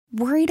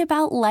Worried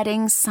about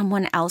letting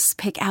someone else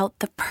pick out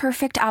the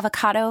perfect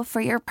avocado for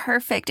your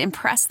perfect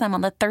impress them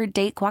on the third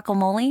date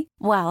guacamole?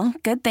 Well,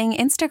 good thing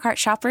Instacart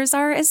shoppers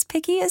are as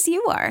picky as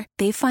you are.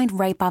 They find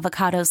ripe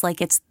avocados like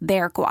it's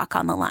their guac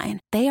on the line.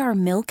 They are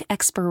milk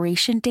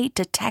expiration date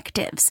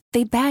detectives.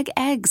 They bag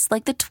eggs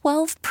like the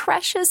 12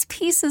 precious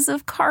pieces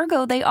of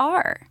cargo they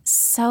are.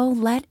 So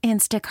let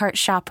Instacart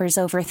shoppers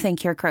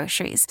overthink your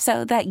groceries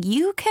so that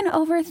you can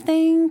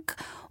overthink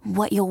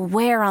what you'll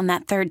wear on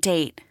that third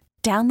date.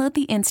 Download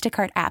the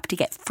Instacart app to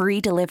get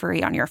free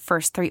delivery on your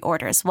first 3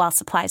 orders while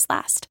supplies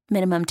last.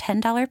 Minimum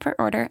 $10 per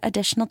order.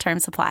 Additional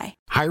terms apply.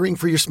 Hiring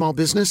for your small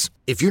business?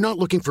 If you're not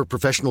looking for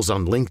professionals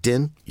on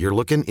LinkedIn, you're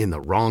looking in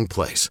the wrong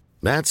place.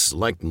 That's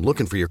like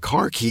looking for your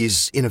car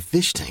keys in a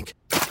fish tank.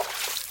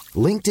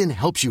 LinkedIn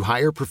helps you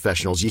hire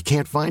professionals you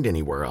can't find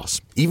anywhere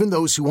else, even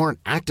those who aren't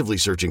actively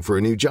searching for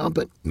a new job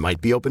but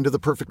might be open to the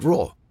perfect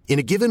role. In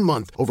a given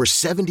month, over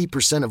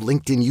 70% of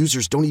LinkedIn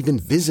users don't even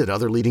visit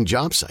other leading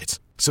job sites.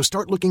 So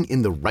start looking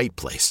in the right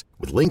place.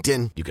 With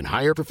LinkedIn, you can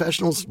hire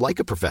professionals like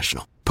a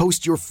professional.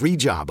 Post your free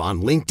job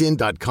on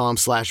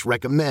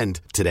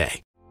linkedin.com/recommend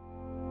today.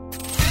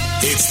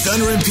 It's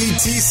Thunder and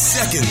PT's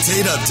second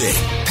date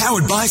update.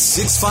 Powered by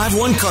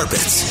 651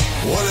 Carpets.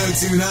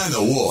 1029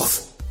 The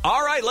Wolf.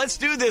 All right, let's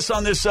do this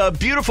on this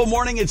beautiful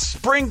morning. It's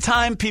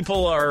springtime.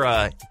 People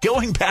are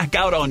going back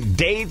out on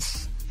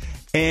dates.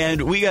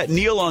 And we got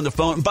Neal on the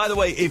phone. By the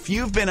way, if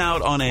you've been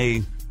out on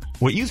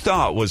what you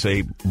thought was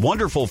a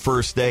wonderful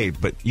first date,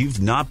 but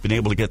you've not been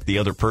able to get the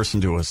other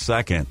person to a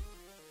second,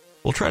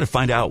 we'll try to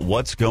find out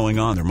what's going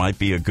on. There might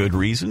be a good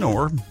reason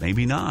or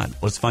maybe not.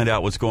 Let's find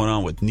out what's going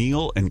on with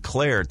Neal and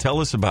Claire. Tell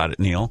us about it,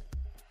 Neal.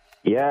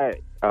 Yeah,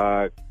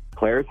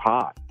 Claire's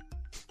hot.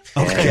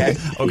 Okay.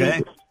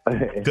 Okay.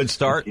 Good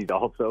start.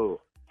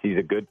 She's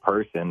a good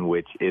person,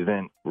 which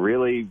isn't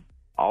really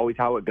always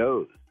how it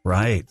goes.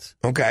 Right.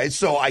 Okay,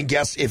 so I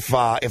guess if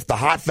the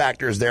hot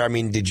factor is there, I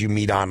mean, did you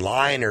meet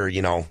online or,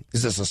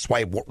 is this a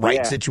swipe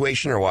right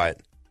situation or what?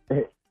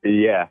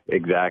 Yeah,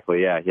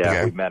 exactly. Yeah.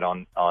 Okay. We met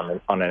on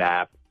an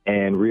app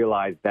and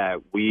realized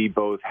that we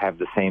both have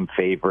the same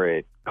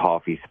favorite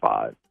coffee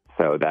spot.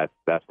 So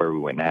that's where we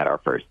went and had our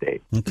first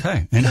date.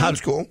 Okay. And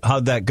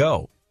how'd that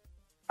go?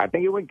 I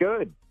think it went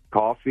good.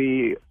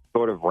 Coffee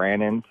sort of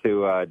ran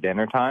into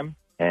dinner time,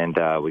 and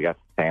we got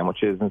some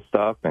sandwiches and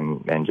stuff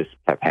and just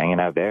kept hanging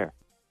out there.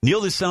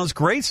 Neal, this sounds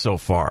great so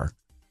far.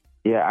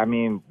 Yeah, I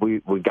mean,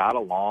 we got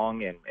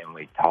along and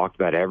we talked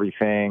about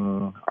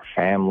everything, our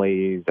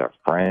families, our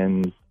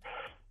friends,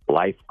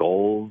 life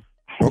goals.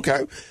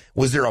 Okay.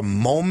 Was there a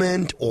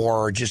moment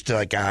or just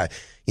like, you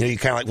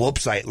kind of like,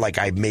 whoops, I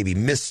maybe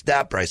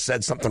misstepped or I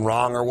said something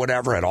wrong or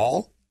whatever at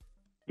all?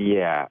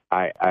 Yeah,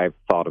 I've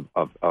thought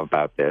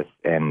about this,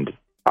 and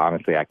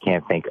honestly, I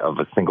can't think of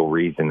a single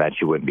reason that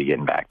she wouldn't be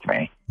getting back to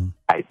me.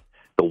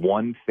 The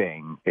one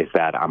thing is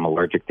that I'm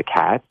allergic to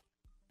cats.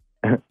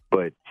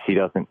 But she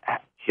doesn't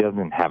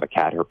have a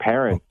cat. Her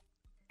parents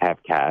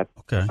have cats.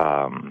 Okay.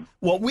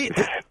 Well,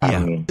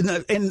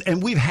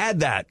 and we've had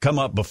that come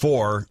up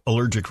before,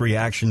 allergic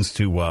reactions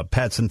to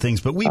pets and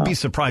things. But we'd be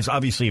surprised,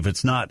 obviously, if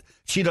it's not.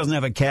 She doesn't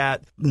have a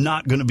cat.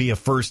 Not going to be a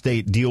first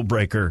date deal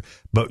breaker.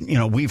 But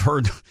we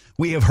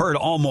have heard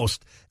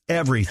almost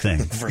everything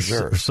for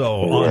sure.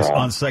 So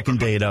on second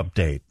date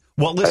update.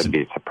 Well, listen. I'd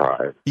be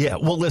surprised. Yeah,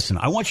 well, listen,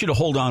 I want you to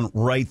hold on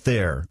right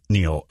there,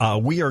 Neal.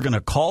 We are going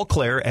to call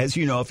Claire. As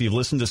you know, if you've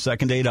listened to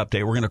Second Date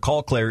Update, we're going to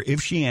call Claire.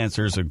 If she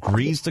answers,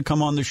 agrees to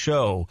come on the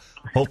show,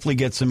 hopefully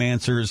get some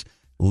answers,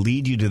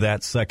 lead you to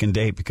that second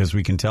date because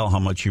we can tell how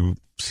much you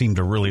seem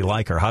to really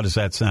like her. How does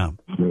that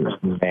sound?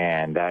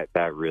 Man,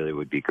 that really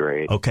would be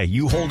great. Okay,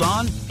 you hold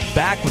on.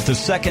 Back with the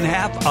second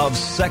half of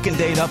Second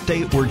Date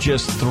Update. We're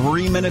just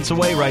 3 minutes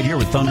away right here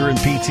with Thunder and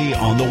PT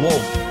on The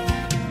Wolf.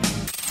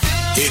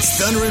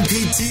 It's Thunder and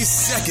PT's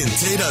second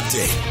date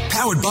update.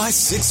 Powered by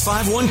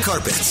 651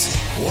 Carpets.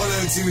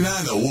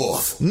 1029 The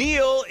Wolf.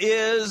 Neal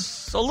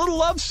is a little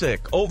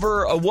lovesick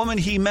over a woman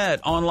he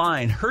met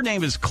online. Her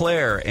name is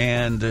Claire,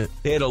 and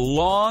they had a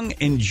long,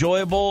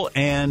 enjoyable,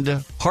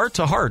 and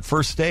heart-to-heart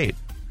first date.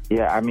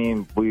 Yeah, I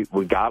mean, we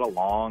got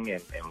along,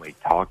 and we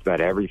talked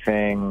about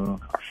everything,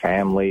 our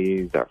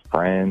families, our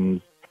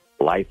friends,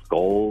 life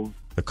goals.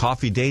 The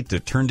coffee date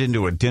that turned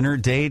into a dinner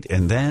date,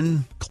 and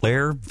then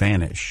Claire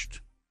vanished.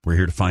 We're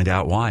here to find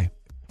out why.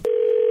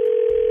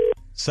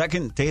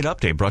 Second date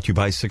update brought to you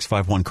by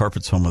 651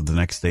 Carpets, home of the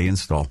next day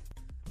install.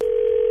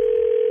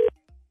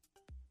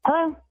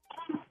 Hello.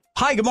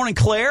 Hi, good morning,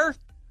 Claire.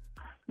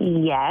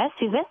 Yes,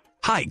 who's this?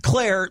 Hi,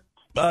 Claire.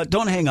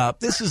 Don't hang up.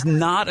 This is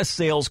not a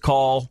sales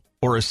call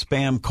or a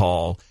spam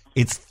call.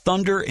 It's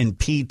Thunder and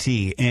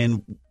PT,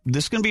 and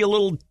this is going to be a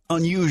little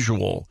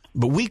unusual.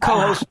 But we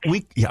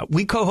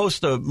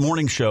co-host a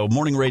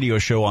morning radio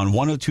show on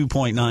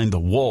 102.9 The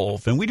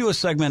Wolf, and we do a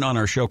segment on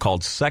our show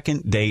called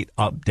Second Date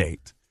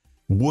Update.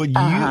 Would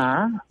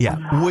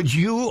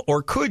you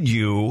or could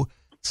you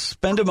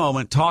spend a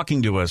moment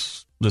talking to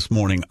us this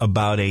morning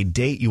about a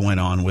date you went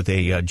on with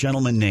a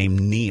gentleman named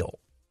Neal?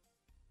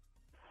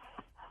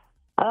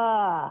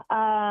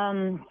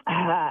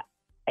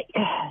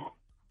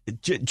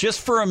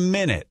 just for a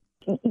minute.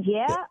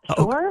 Yeah,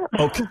 sure.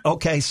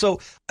 Okay. So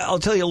I'll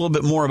tell you a little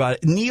bit more about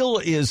it. Neal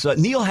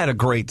had a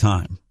great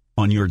time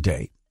on your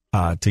date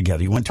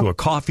together. You went to a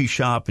coffee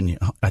shop, and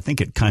I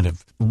think it kind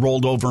of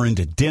rolled over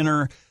into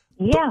dinner.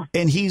 Yeah.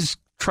 And he's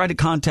tried to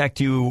contact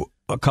you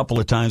a couple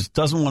of times,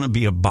 doesn't want to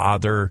be a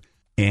bother,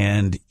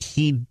 and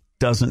he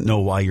doesn't know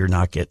why you're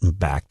not getting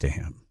back to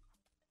him.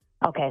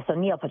 Okay, so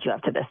Neal put you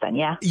up to this then,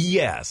 yeah?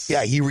 Yes.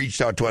 Yeah, he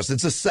reached out to us.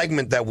 It's a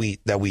segment that we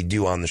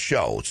do on the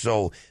show.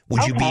 So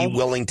would you be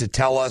willing to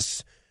tell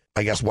us,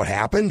 I guess, what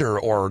happened,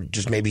 or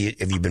just maybe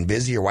if you've been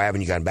busy, or why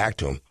haven't you gotten back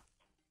to him?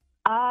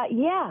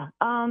 Yeah.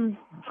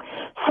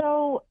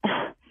 So,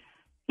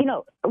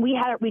 we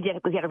had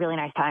a really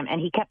nice time, and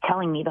he kept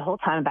telling me the whole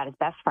time about his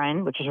best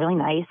friend, which is really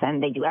nice,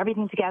 and they do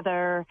everything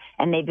together,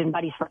 and they've been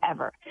buddies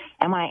forever.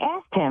 And when I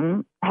asked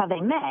him how they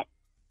met,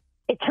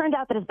 it turned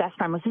out that his best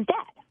friend was his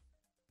dad.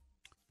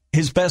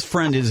 His best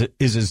friend is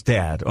his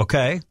dad,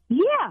 okay?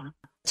 Yeah.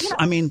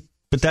 I mean,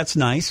 but that's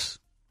nice.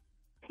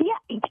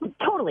 Yeah,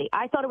 totally.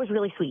 I thought it was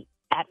really sweet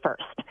at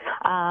first.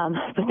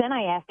 But then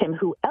I asked him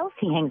who else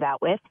he hangs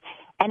out with,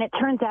 and it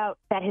turns out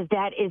that his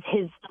dad is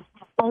his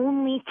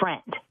only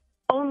friend.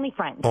 Only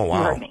friend. Oh, wow.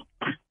 You heard me.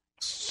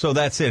 So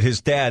that's it. His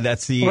dad,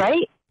 that's the...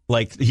 Right?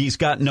 Like, he's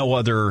got no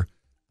other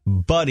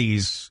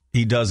buddies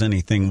he does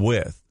anything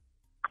with.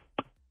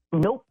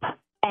 Nope.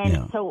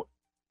 And so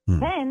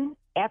then,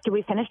 after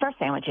we finished our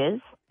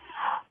sandwiches,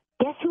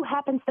 guess who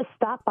happens to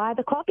stop by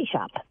the coffee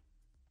shop?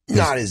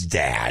 Not his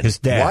dad. His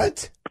dad.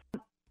 What?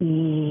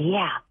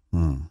 Yeah.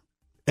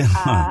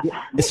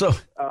 So,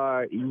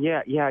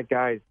 yeah,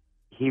 guys.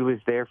 He was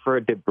there for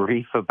a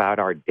debrief about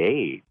our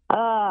date,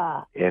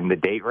 and the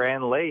date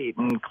ran late,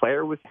 and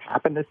Claire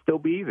happened to still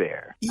be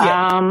there.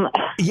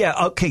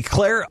 Okay,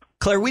 Claire,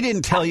 we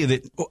didn't tell you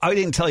that. I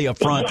didn't tell you up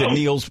front that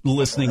Neal's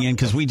listening in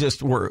because we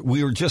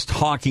were just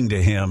talking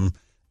to him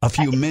a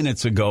few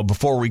minutes ago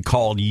before we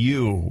called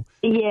you.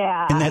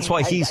 Yeah, and that's why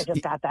I just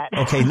got that.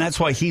 Okay, and that's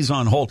why he's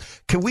on hold.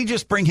 Can we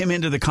just bring him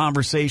into the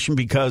conversation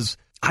because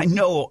I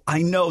know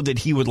that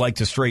he would like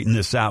to straighten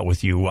this out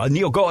with you.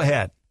 Neal, go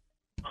ahead.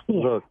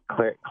 Yeah. Look,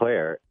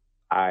 Claire,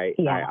 I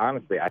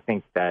honestly, I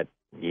think that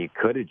you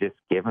could have just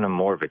given him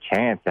more of a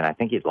chance, and I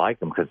think you'd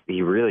like him because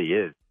he really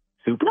is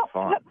super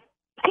fun.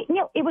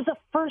 It was a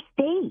first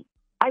date.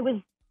 I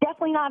was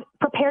definitely not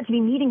prepared to be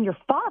meeting your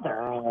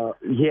father.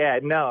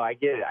 I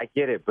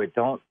get it, but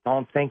don't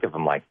think of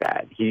him like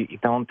that.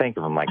 Don't think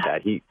of him like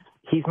that.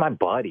 He's my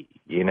buddy,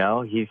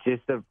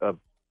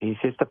 He's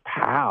just a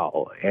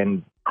pal,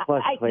 and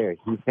plus, Claire,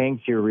 he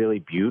thinks you're really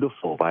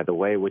beautiful, by the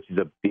way, which is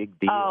a big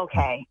deal.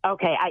 Okay.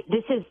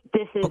 This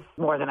is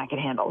more than I can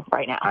handle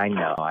right now. I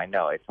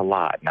know, it's a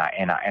lot,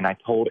 and I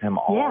told him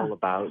all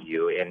about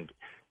you. And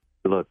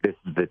look, this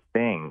is the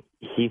thing.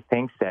 He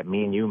thinks that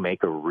me and you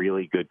make a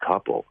really good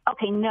couple.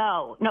 Okay,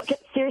 no,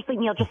 seriously,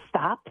 Neal, just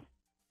stop.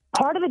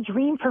 Part of the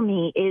dream for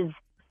me is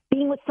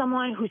being with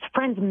someone whose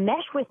friends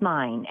mesh with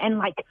mine, and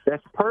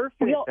that's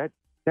perfect.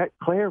 That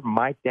Claire,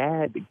 my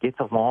dad gets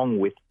along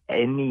with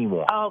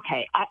anyone.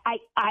 Okay,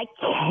 I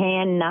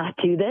cannot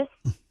do this.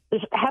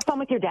 Just have fun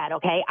with your dad,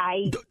 okay?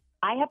 I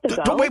have to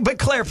go. But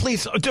Claire,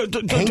 please,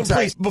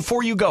 please,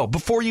 before you go,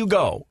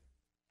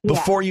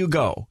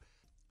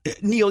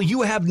 Neal,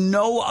 you have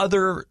no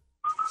other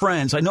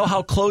friends. I know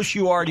how close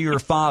you are to your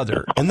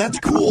father, and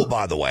that's cool,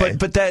 by the way.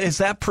 But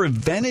that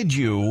prevented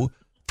you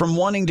from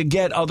wanting to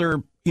get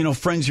other,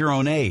 friends your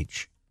own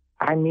age?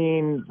 I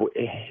mean,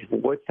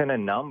 what's in a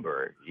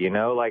number?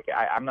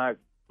 I'm not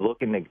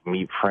looking to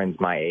meet friends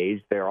my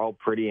age. They're all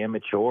pretty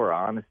immature,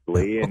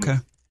 honestly. And okay.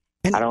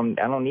 And I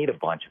don't need a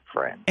bunch of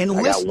friends. And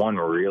I got one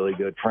really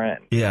good friend.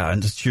 Yeah,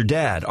 and it's your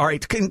dad. All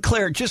right,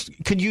 Claire,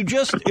 could you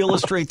just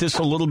illustrate this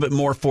a little bit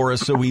more for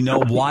us so we know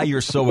why you're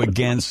so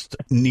against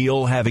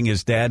Neal having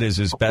his dad as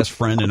his best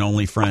friend and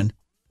only friend?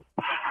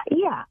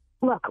 Yeah.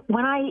 Look,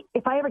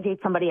 if I ever date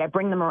somebody, I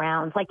bring them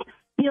around.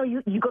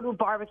 You go to a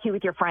barbecue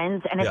with your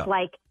friends, and it's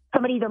like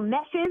somebody either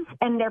meshes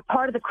and they're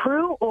part of the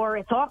crew, or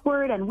it's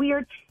awkward and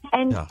weird.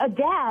 And a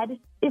dad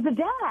is a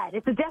dad.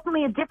 It's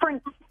definitely a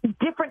different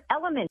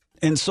element.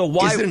 And so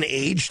why is it an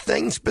age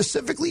thing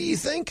specifically? You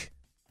think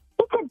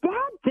it's a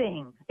dad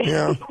thing?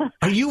 Yeah.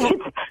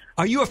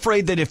 Are you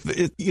afraid that if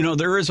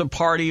there is a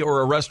party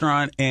or a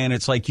restaurant and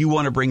it's like you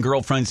want to bring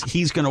girlfriends,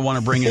 he's going to want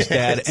to bring his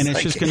dad, and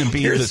it's just going to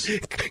be this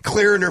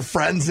Claire and her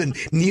friends and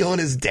Neal and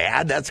his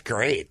dad? That's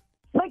great.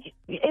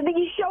 And then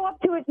you show up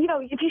to it,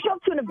 if you show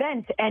up to an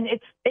event and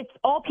it's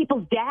all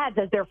people's dads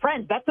as their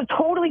friends, that's a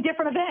totally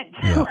different event.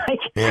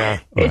 Yeah.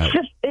 It's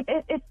just,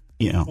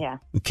 yeah.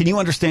 Can you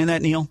understand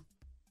that, Neal?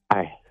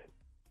 I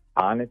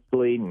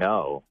honestly,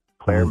 no.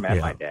 Claire met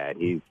my dad.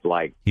 He's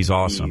awesome. He's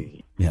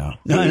awesome.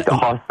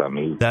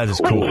 That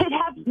is cool. You could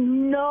have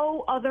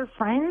no other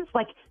friends,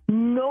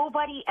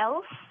 nobody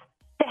else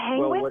to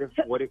hang with?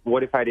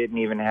 What if I didn't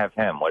even have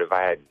him? What if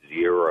I had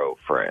zero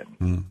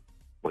friends?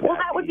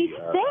 That would be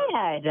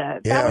sad.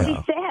 That would be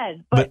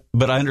sad.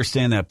 But I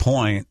understand that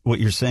point, what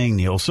you're saying,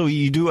 Neal. So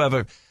you do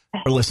have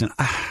listen,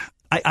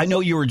 I know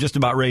you were just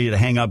about ready to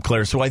hang up,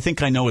 Claire, so I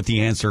think I know what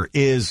the answer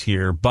is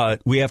here,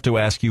 but we have to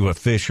ask you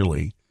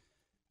officially.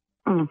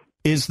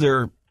 Is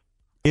there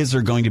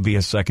going to be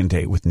a second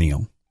date with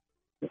Neal?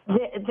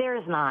 There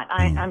is not.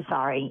 I'm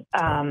sorry.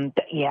 Not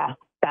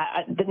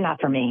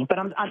for me. But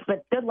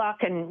but good luck,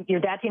 and your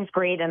dad seems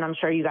great, and I'm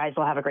sure you guys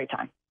will have a great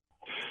time.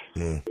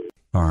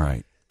 All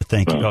right.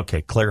 Thank you.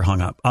 Okay, Claire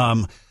hung up.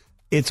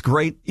 It's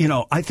great.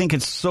 I think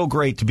it's so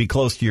great to be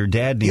close to your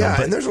dad, Neal.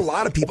 Yeah, and there's a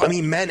lot of people. I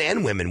mean, men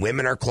and women.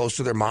 Women are close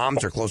to their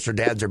moms, or close to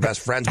their dads, their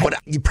best friends. But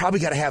you probably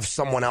got to have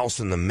someone else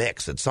in the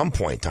mix at some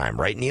point in time,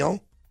 right,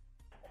 Neal?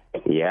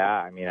 Yeah,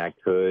 I mean, I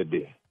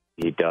could.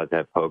 He does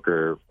have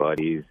poker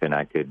buddies, and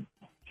I could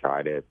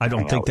try to. I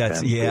don't think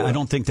that's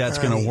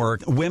going to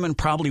work. Women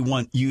probably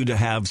want you to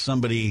have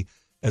somebody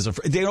as a.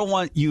 They don't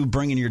want you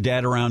bringing your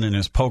dad around and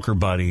his poker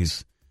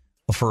buddies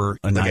for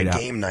a night out.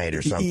 Game night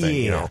or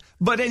something. Yeah.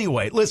 But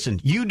anyway, listen,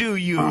 you do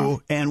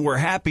you, and we're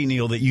happy,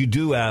 Neal, that you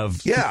do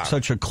have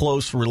such a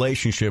close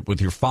relationship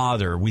with your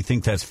father. We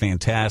think that's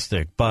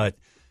fantastic. But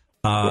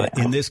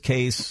in this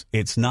case,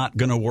 it's not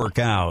going to work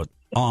out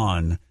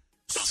on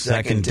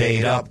Second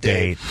Date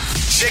Update.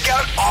 Check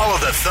out all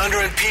of the Thunder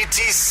and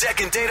PT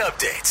Second Date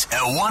Updates at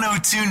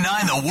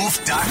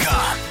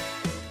 1029thewolf.com.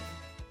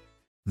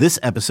 This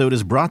episode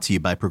is brought to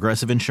you by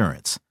Progressive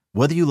Insurance.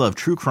 Whether you love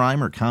true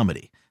crime or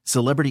comedy,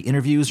 celebrity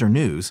interviews or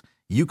news,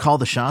 you call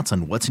the shots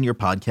on what's in your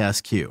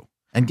podcast queue.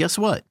 And guess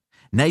what?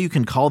 Now you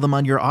can call them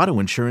on your auto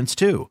insurance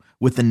too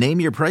with the Name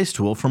Your Price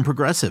tool from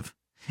Progressive.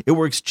 It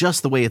works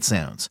just the way it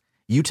sounds.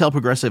 You tell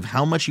Progressive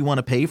how much you want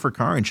to pay for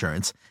car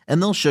insurance,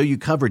 and they'll show you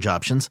coverage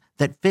options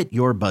that fit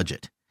your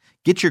budget.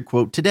 Get your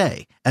quote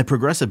today at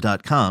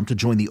Progressive.com to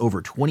join the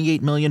over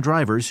 28 million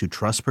drivers who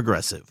trust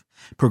Progressive.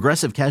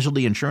 Progressive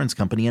Casualty Insurance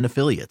Company and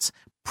Affiliates.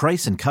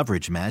 Price and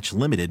coverage match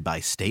limited by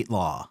state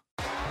law.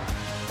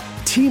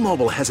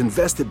 T-Mobile has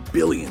invested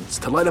billions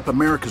to light up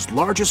America's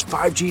largest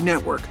 5G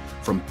network,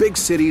 from big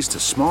cities to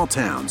small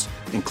towns,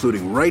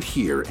 including right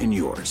here in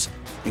yours.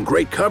 And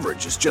great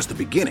coverage is just the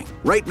beginning.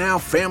 Right now,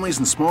 families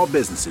and small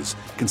businesses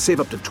can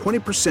save up to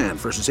 20%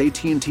 versus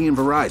AT&T and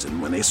Verizon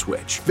when they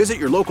switch. Visit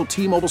your local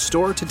T-Mobile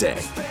store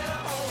today.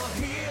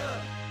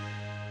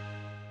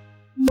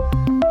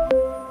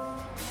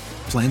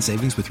 Plan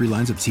savings with 3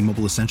 lines of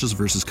T-Mobile Essentials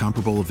versus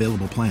comparable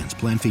available plans.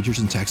 Plan features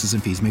and taxes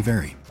and fees may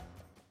vary.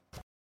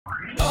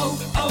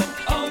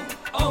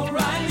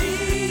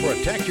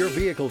 Protect your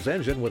vehicle's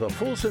engine with a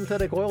full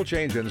synthetic oil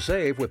change and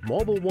save with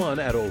Mobile One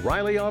at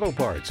O'Reilly Auto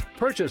Parts.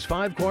 Purchase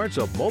 5 quarts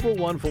of Mobile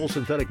One full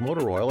synthetic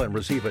motor oil and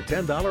receive a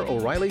 $10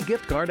 O'Reilly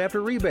gift card after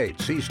rebate.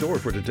 See store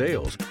for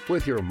details.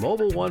 With your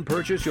Mobile One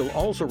purchase, you'll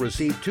also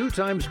receive 2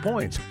 times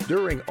points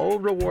during O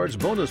Rewards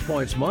Bonus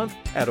Points Month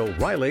at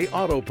O'Reilly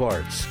Auto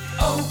Parts.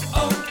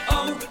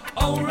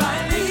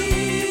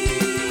 O'Reilly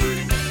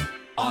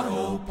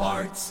Auto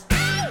Parts.